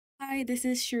Hi, this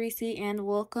is Sharisi and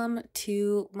welcome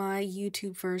to my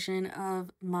YouTube version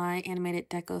of my animated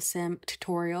Deco Sim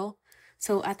tutorial.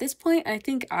 So at this point, I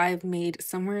think I've made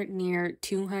somewhere near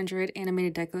 200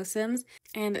 animated Deco Sims,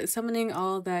 and summoning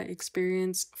all of that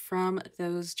experience from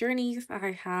those journeys,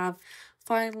 I have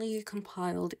finally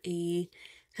compiled a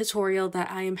tutorial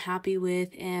that I am happy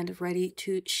with and ready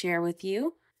to share with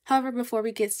you. However, before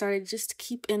we get started, just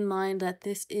keep in mind that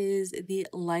this is the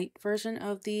light version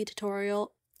of the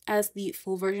tutorial, as the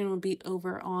full version will be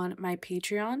over on my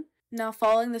Patreon. Now,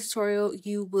 following this tutorial,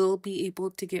 you will be able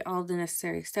to get all the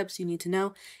necessary steps you need to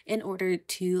know in order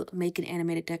to make an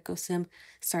animated Deco Sim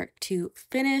start to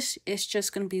finish. It's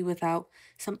just going to be without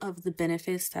some of the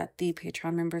benefits that the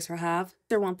Patreon members will have.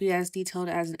 There won't be as detailed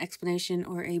as an explanation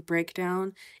or a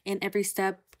breakdown in every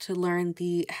step to learn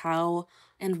the how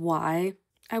and why.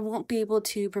 I won't be able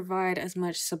to provide as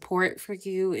much support for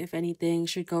you if anything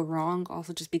should go wrong,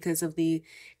 also just because of the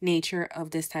nature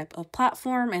of this type of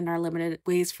platform and our limited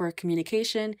ways for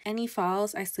communication. Any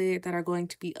files I say that are going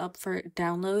to be up for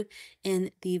download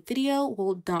in the video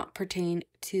will not pertain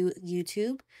to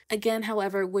YouTube. Again,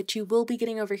 however, what you will be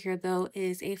getting over here though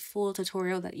is a full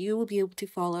tutorial that you will be able to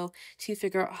follow to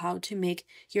figure out how to make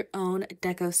your own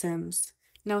Deco Sims.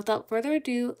 Now, without further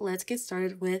ado, let's get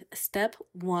started with step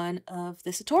one of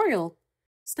this tutorial.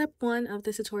 Step one of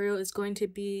this tutorial is going to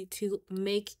be to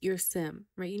make your sim,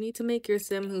 right? You need to make your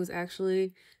sim who's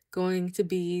actually going to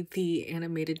be the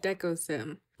animated Deco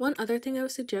Sim. One other thing I would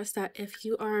suggest that if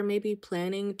you are maybe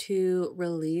planning to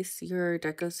release your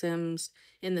Deco Sims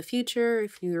in the future,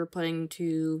 if you're planning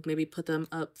to maybe put them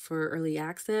up for early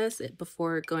access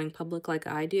before going public like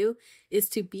I do, is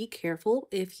to be careful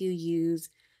if you use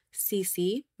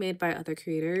CC made by other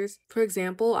creators. For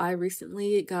example, I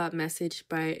recently got messaged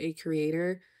by a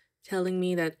creator telling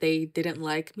me that they didn't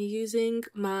like me using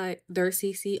their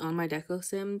CC on my Deco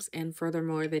Sims, and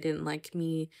furthermore, they didn't like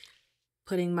me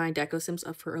putting my Deco Sims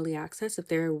up for early access if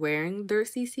they're wearing their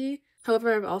CC.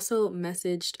 However, I've also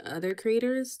messaged other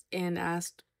creators and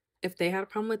asked if they had a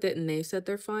problem with it, and they said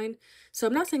they're fine. So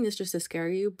I'm not saying this just to scare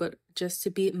you, but just to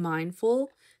be mindful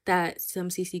that some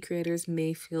CC creators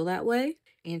may feel that way.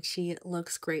 And she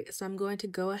looks great. So I'm going to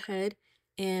go ahead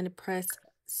and press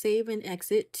save and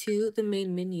exit to the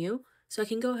main menu so I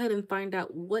can go ahead and find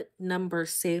out what number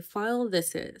save file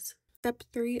this is. Step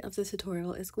 3 of this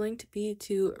tutorial is going to be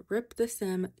to rip the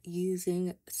sim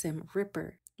using Sim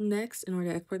Ripper. Next, in order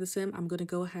to export the sim, I'm going to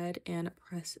go ahead and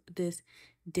press this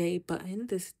day button,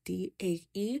 this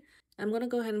DAE. I'm going to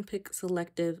go ahead and pick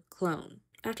selective clone.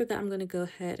 After that, I'm going to go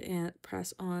ahead and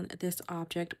press on this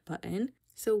object button.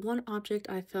 So one object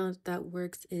I found that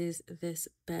works is this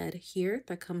bed here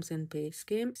that comes in base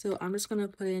game. So I'm just going to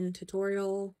put in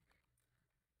tutorial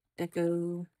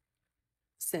Deco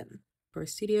Sim. For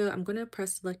studio, I'm going to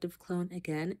press selective clone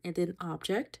again and then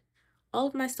object. All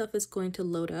of my stuff is going to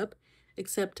load up,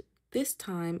 except this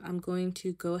time I'm going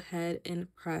to go ahead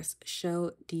and press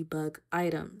show debug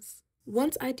items.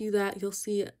 Once I do that, you'll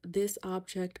see this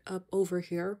object up over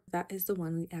here. That is the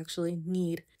one we actually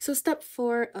need. So step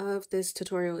 4 of this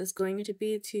tutorial is going to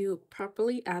be to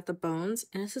properly add the bones,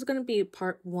 and this is going to be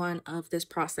part 1 of this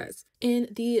process. In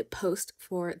the post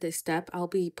for this step, I'll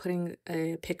be putting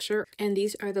a picture, and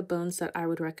these are the bones that I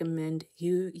would recommend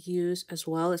you use as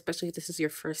well, especially if this is your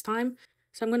first time.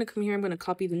 So I'm going to come here, I'm going to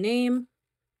copy the name,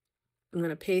 I'm going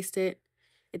to paste it.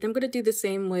 And I'm going to do the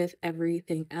same with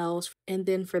everything else. And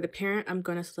then for the parent, I'm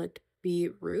going to select B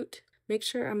root. Make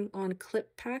sure I'm on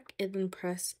clip pack and then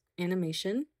press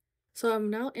animation. So I'm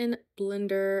now in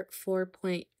Blender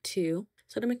 4.2. So I'm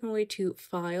going to make my way to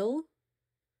File,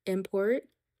 Import,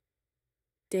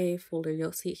 Day folder.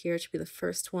 You'll see it here, it should be the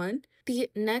first one. The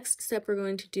next step we're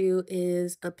going to do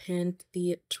is append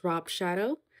the drop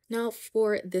shadow. Now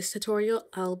for this tutorial,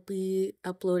 I'll be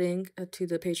uploading to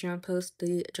the Patreon post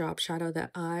the drop shadow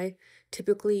that I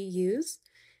typically use.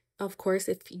 Of course,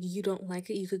 if you don't like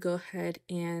it, you could go ahead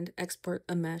and export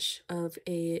a mesh of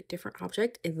a different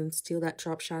object and then steal that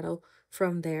drop shadow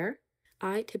from there.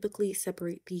 I typically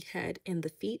separate the head and the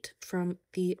feet from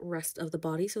the rest of the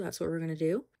body, so that's what we're going to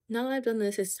do. Now that I've done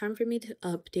this, it's time for me to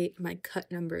update my cut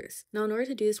numbers. Now, in order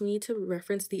to do this, we need to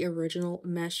reference the original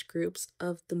mesh groups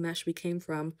of the mesh we came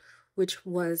from, which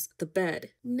was the bed.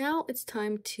 Now it's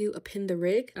time to append the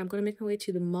rig. I'm going to make my way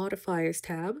to the modifiers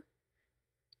tab.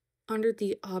 Under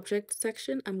the object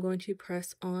section, I'm going to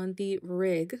press on the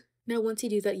rig. Now, once you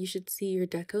do that, you should see your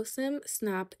Deco Sim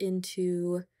snap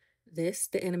into this,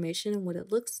 the animation and what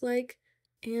it looks like.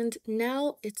 And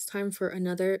now it's time for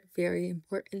another very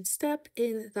important step,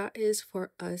 and that is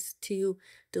for us to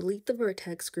delete the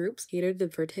vertex groups, cater the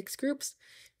vertex groups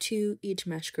to each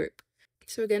mesh group.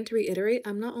 So again, to reiterate,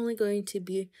 I'm not only going to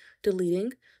be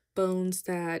deleting bones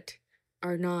that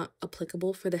are not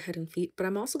applicable for the head and feet, but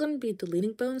I'm also going to be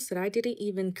deleting bones that I didn't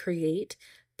even create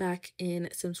back in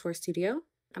Sims 4 Studio.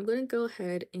 I'm going to go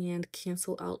ahead and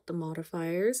cancel out the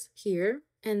modifiers here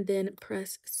and then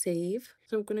press save.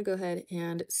 So I'm going to go ahead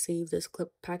and save this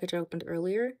clip package I opened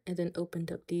earlier and then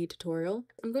opened up the tutorial.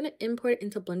 I'm going to import it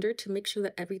into Blender to make sure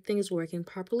that everything is working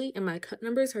properly and my cut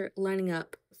numbers are lining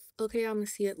up. Okay, I'm gonna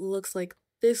see it looks like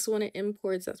this when it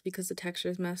imports. That's because the texture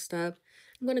is messed up.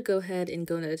 I'm going to go ahead and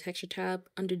go into the texture tab.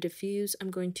 Under diffuse,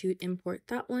 I'm going to import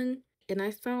that one. And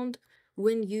I found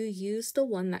when you use the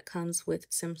one that comes with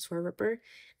Sims 4 Ripper,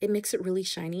 it makes it really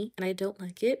shiny and I don't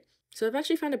like it. So I've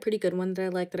actually found a pretty good one that I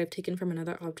like that I've taken from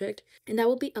another object. And I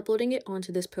will be uploading it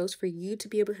onto this post for you to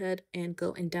be able to head and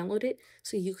go and download it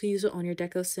so you can use it on your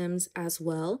Deco Sims as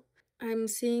well. I'm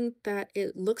seeing that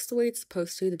it looks the way it's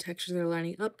supposed to. The textures are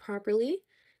lining up properly.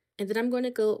 And then I'm going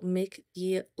to go make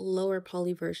the lower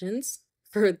poly versions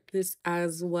for this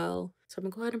as well. So I'm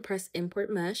going to go ahead and press import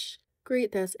mesh.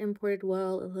 Great, that's imported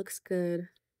well. It looks good.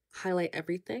 Highlight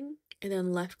everything and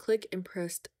then left click and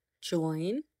press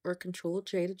join or Control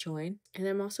J to join. And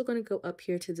then I'm also going to go up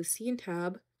here to the scene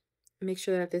tab, make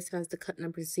sure that this has the cut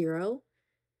number 0,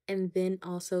 and then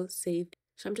also save.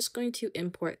 So I'm just going to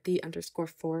import the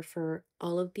 _4 for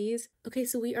all of these. Okay,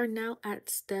 so we are now at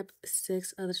step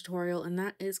 6 of the tutorial, and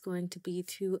that is going to be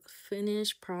to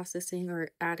finish processing or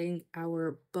adding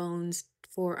our bones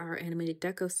for our animated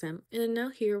deco sim. And now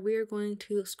here we are going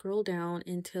to scroll down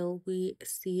until we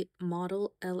see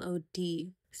model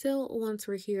LOD. So once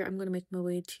we're here, I'm going to make my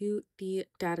way to the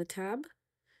data tab,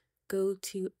 go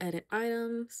to edit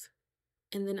items,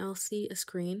 and then I'll see a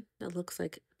screen that looks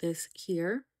like this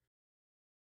here.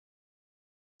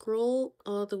 Scroll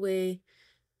all the way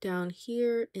down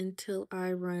here until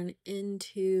I run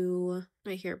into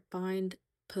right here, bind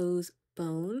pose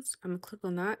bones. I'm gonna click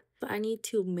on that. But I need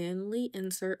to manually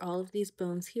insert all of these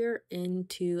bones here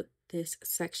into this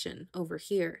section over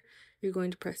here. You're going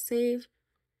to press save,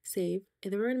 save,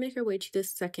 and then we're gonna make our way to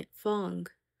this second Fong.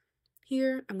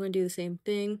 Here, I'm going to do the same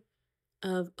thing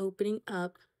of opening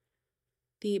up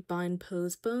the bind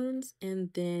pose bones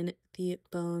and then the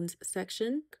bones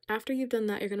section. After you've done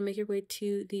that, you're going to make your way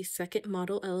to the second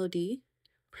model LOD,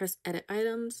 press edit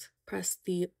items, press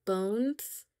the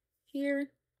bones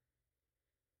here.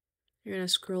 You're going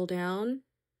to scroll down,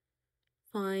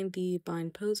 find the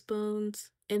bind pose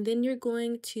bones, and then you're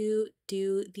going to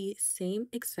do the same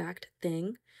exact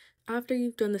thing. After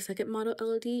you've done the second model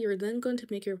LOD, you're then going to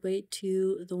make your way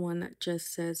to the one that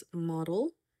just says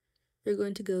model. You're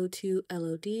going to go to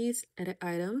LODs, edit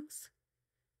items,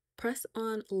 press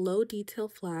on low detail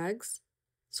flags,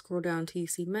 scroll down till you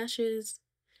see meshes,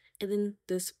 and then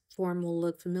this form will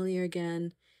look familiar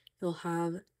again. You'll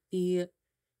have the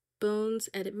bones,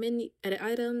 edit menu, edit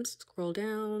items, scroll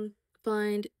down,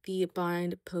 find the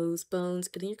bind pose bones,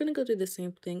 and then you're going to go do the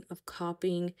same thing of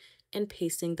copying and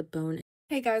pasting the bone.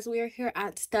 Hey guys, we are here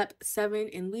at step 7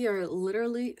 and we are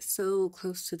literally so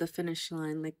close to the finish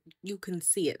line. Like, you can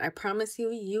see it. I promise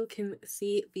you, you can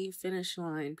see the finish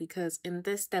line because in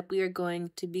this step we are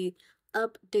going to be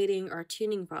updating our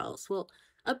tuning files. Well,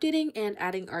 updating and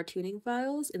adding our tuning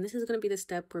files, and this is going to be the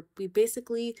step where we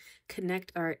basically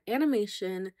connect our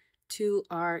animation to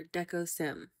our Deco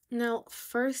sim. Now,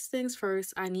 first things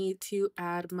first, I need to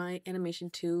add my animation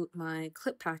to my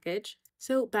clip package.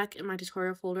 So back in my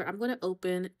tutorial folder, I'm going to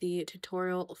open the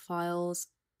tutorial files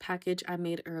package I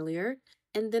made earlier.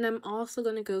 And then I'm also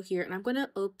going to go here and I'm going to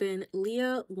open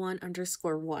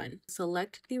Leah1_1.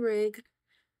 Select the rig,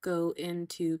 go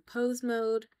into pose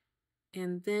mode,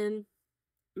 and then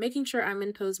making sure I'm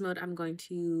in pose mode, I'm going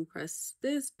to press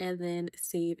this and then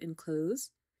save and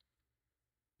close.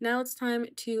 Now it's time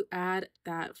to add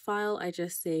that file I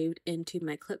just saved into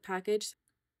my clip package.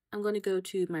 I'm going to go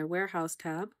to my warehouse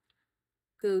tab,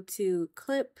 go to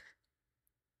clip,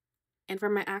 and for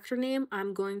my actor name,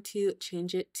 I'm going to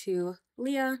change it to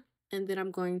Leah, and then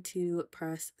I'm going to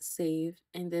press save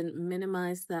and then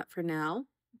minimize that for now.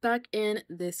 Back in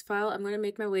this file, I'm going to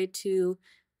make my way to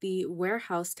the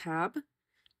warehouse tab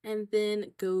and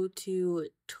then go to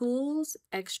tools,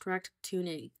 extract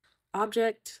tuning,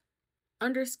 object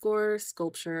 _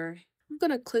 sculpture. I'm going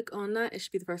to click on that. It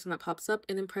should be the first one that pops up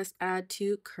and then press add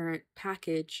to current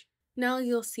package. Now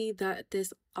you'll see that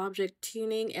this object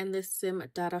tuning and this sim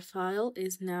data file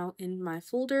is now in my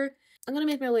folder. I'm going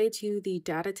to make my way to the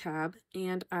data tab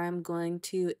and I'm going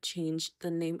to change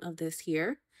the name of this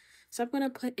here. So I'm going to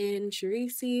put in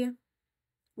Charisi,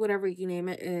 whatever you name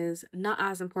it is not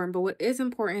as important, but what is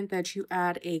important that you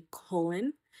add a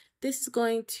colon This is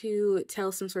going to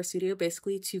tell SimSource Studio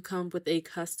basically to come up with a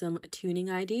custom tuning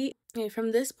ID. And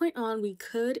from this point on, we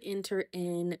could enter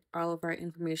in all of our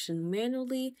information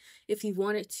manually if you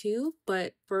wanted to,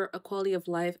 but for a quality of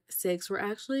life sakes, we're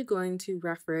actually going to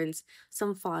reference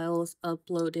some files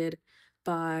uploaded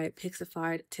by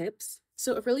Pixified Tips.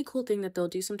 So a really cool thing that they'll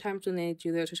do sometimes when they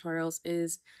do their tutorials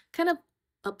is kind of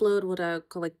upload what I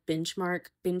call like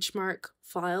benchmark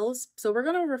files. So we're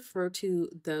going to refer to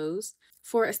those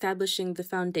for establishing the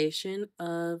foundation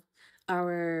of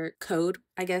our code,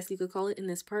 I guess you could call it, in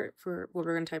this part for what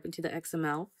we're going to type into the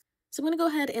XML. So I'm going to go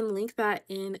ahead and link that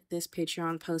in this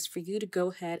Patreon post for you to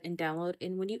go ahead and download.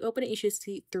 And when you open it, you should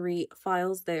see 3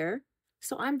 files there.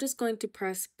 So I'm just going to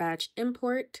press batch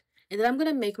import, and then I'm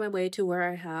going to make my way to where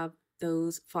I have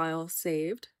those files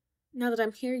saved. Now that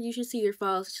I'm here, you should see your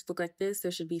files should look like this.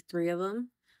 There should be 3 of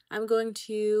them. I'm going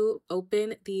to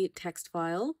open the text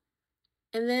file,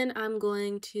 and then I'm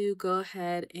going to go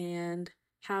ahead and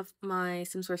have my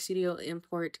SimSource Studio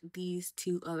import these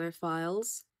 2 other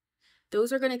files.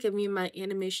 Those are going to give me my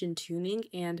animation tuning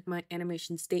and my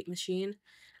animation state machine.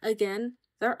 Again,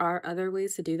 there are other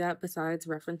ways to do that besides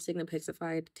referencing the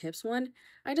Pixified Tips one.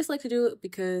 I just like to do it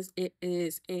because it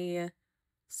is a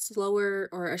slower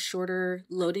or a shorter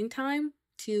loading time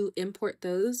to import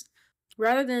those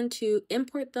rather than to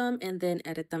import them and then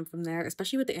edit them from there,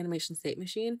 especially with the animation state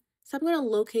machine. So I'm going to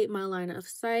locate my line of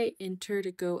sight, enter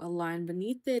to go a line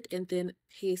beneath it, and then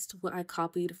paste what I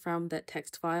copied from that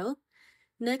text file.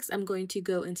 Next, I'm going to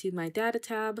go into my data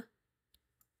tab.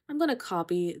 I'm going to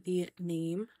copy the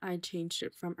name I changed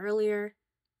it from earlier.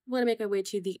 I'm going to make my way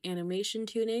to the animation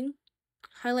tuning,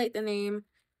 highlight the name,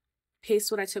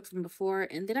 paste what I took from before,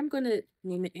 and then I'm going to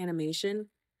name it animation.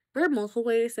 There are multiple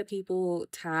ways that people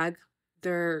tag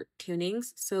their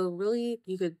tunings, so really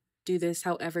you could do this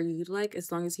however you'd like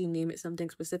as long as you name it something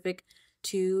specific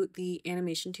to the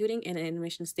animation tuning and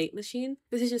animation state machine.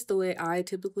 This is just the way I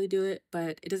typically do it,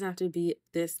 but it doesn't have to be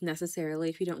this necessarily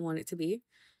if you don't want it to be.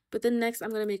 But then next I'm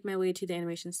going to make my way to the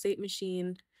animation state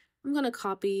machine. I'm going to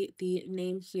copy the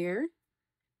name here,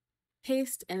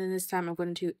 paste, and then this time I'm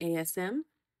going to ASM.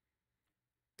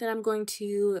 Then I'm going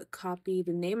to copy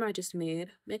the name I just made,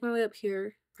 make my way up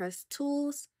here, press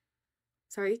tools,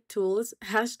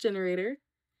 hash generator,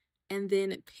 and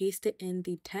then paste it in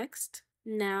the text.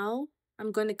 Now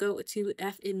I'm going to go to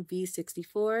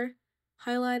FNV64,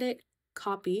 highlight it,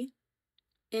 copy,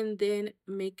 and then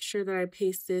make sure that I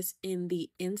paste this in the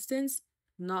instance,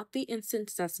 not the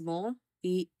instance decimal,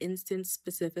 the instance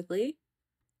specifically.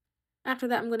 After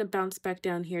that, I'm going to bounce back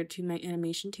down here to my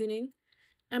animation tuning.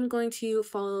 I'm going to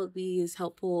follow these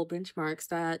helpful benchmarks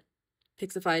that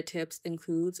Pixified Tips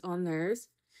includes on theirs,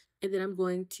 and then I'm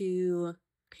going to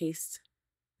paste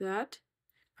that.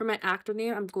 For my actor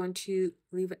name, I'm going to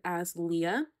leave it as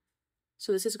Leah.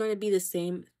 So this is going to be the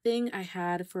same thing I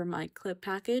had for my clip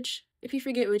package. If you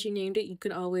forget what you named it, you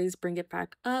can always bring it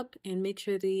back up and make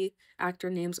sure the actor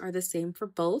names are the same for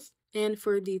both. And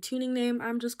for the tuning name,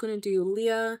 I'm just going to do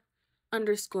Leah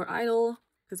 _ idle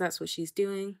because that's what she's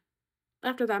doing.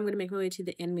 After that, I'm going to make my way to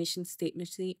the animation state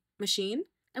machine.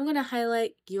 I'm going to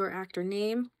highlight your actor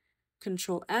name,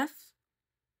 Control F.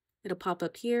 It'll pop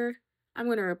up here. I'm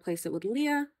going to replace it with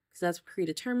Leah because that's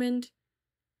predetermined.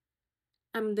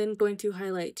 I'm then going to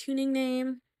highlight tuning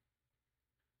name,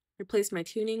 replace my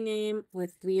tuning name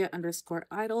with Leah _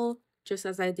 idle, just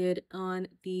as I did on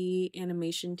the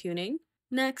animation tuning.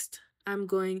 Next, I'm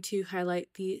going to highlight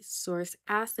the source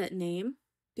asset name,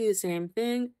 do the same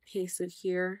thing, paste it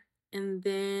here, and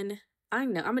then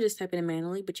I'm gonna just type it in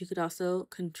manually, but you could also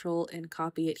control and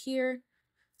copy it here.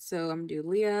 So I'm gonna do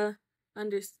Leah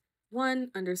 _1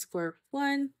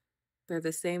 _1. They're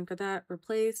the same for that.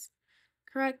 Replace,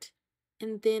 correct.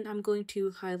 And then I'm going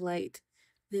to highlight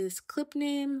this clip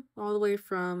name all the way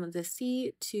from the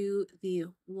C to the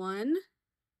 1.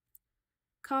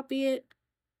 Copy it,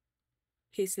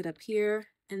 paste it up here,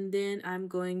 and then I'm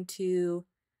going to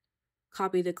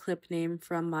copy the clip name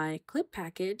from my clip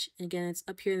package. Again, it's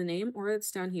up here in the name or it's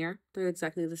down here. They're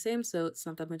exactly the same, so it's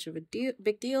not that much of a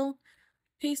big deal.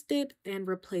 Paste it and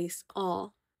replace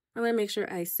all. I'm going to make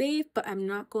sure I save, but I'm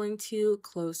not going to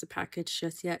close the package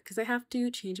just yet because I have to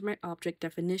change my object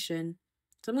definition.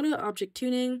 So I'm going to go object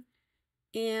tuning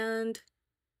and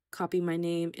copy my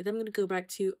name, and then I'm going to go back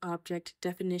to object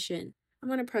definition. I'm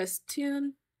going to press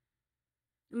tune.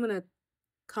 I'm going to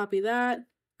copy that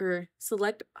or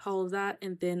select all of that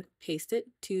and then paste it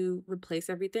to replace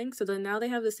everything. So then now they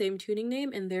have the same tuning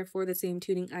name and therefore the same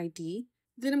tuning ID.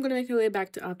 Then I'm going to make my way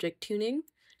back to object tuning.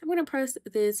 I'm going to press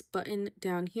this button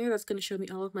down here. That's going to show me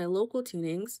all of my local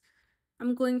tunings.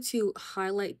 I'm going to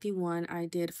highlight the one I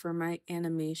did for my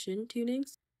animation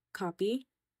tunings, copy,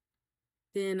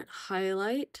 then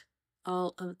highlight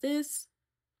all of this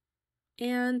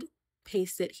and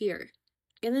paste it here.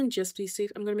 And then just to be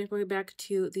safe, I'm going to make my way back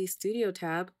to the Studio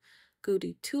tab, go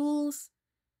to Tools,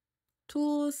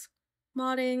 Tools,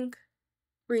 Modding,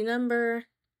 Renumber,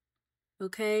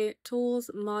 okay,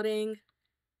 Tools, Modding,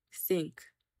 Sync.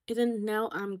 And then now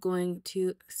I'm going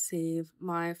to save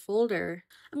my folder.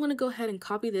 I'm going to go ahead and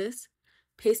copy this,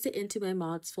 paste it into my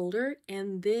mods folder,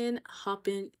 and then hop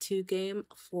into game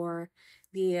for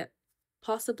the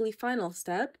possibly final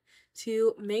step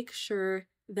to make sure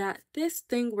that this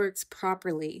thing works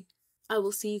properly. I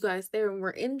will see you guys there when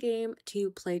we're in game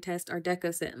to playtest our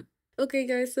Deco sim. Okay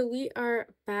guys, so we are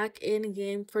back in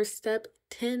game for step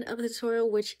 10 of the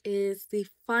tutorial, which is the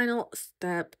final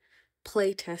step,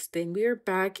 playtesting. We are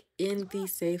back in the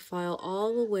save file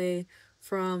all the way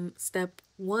from step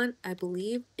 1, I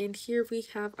believe, and here we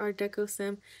have our Deco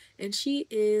sim, and she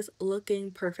is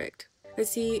looking perfect. I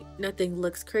see nothing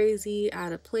looks crazy,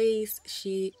 out of place.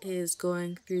 She is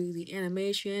going through the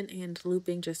animation and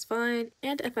looping just fine.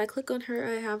 And if I click on her,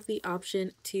 I have the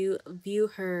option to view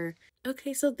her.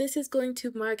 Okay, so this is going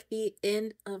to mark the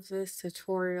end of this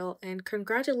tutorial, and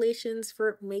congratulations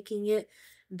for making it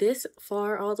this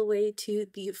far all the way to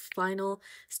the final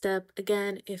step.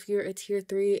 Again, if you're a tier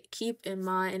 3, keep in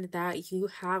mind that you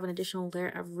have an additional layer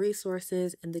of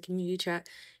resources in the community chat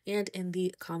and in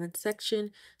the comment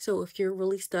section. So if you're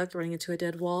really stuck running into a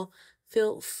dead wall,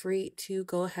 feel free to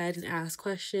go ahead and ask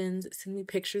questions, send me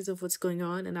pictures of what's going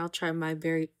on, and I'll try my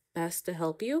very best to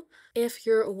help you. If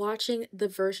you're watching the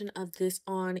version of this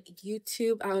on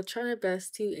YouTube, I'll try my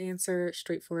best to answer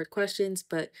straightforward questions,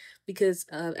 but because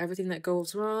of everything that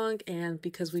goes wrong and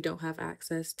because we don't have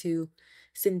access to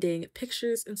sending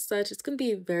pictures and such, it's going to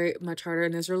be very much harder,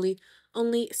 and there's really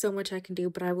only so much I can do,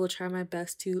 but I will try my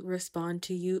best to respond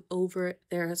to you over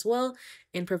there as well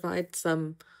and provide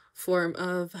some form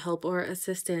of help or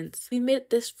assistance. We made it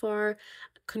this far.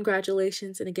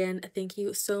 Congratulations, and again, thank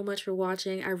you so much for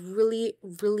watching. I really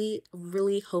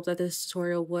hope that this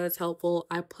tutorial was helpful.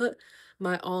 I put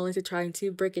my all into trying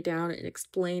to break it down and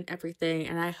explain everything,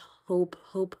 and I hope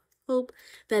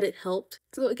that it helped.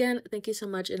 So again, thank you so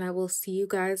much, and I will see you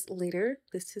guys later.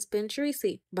 This has been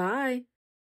Tracy. Bye!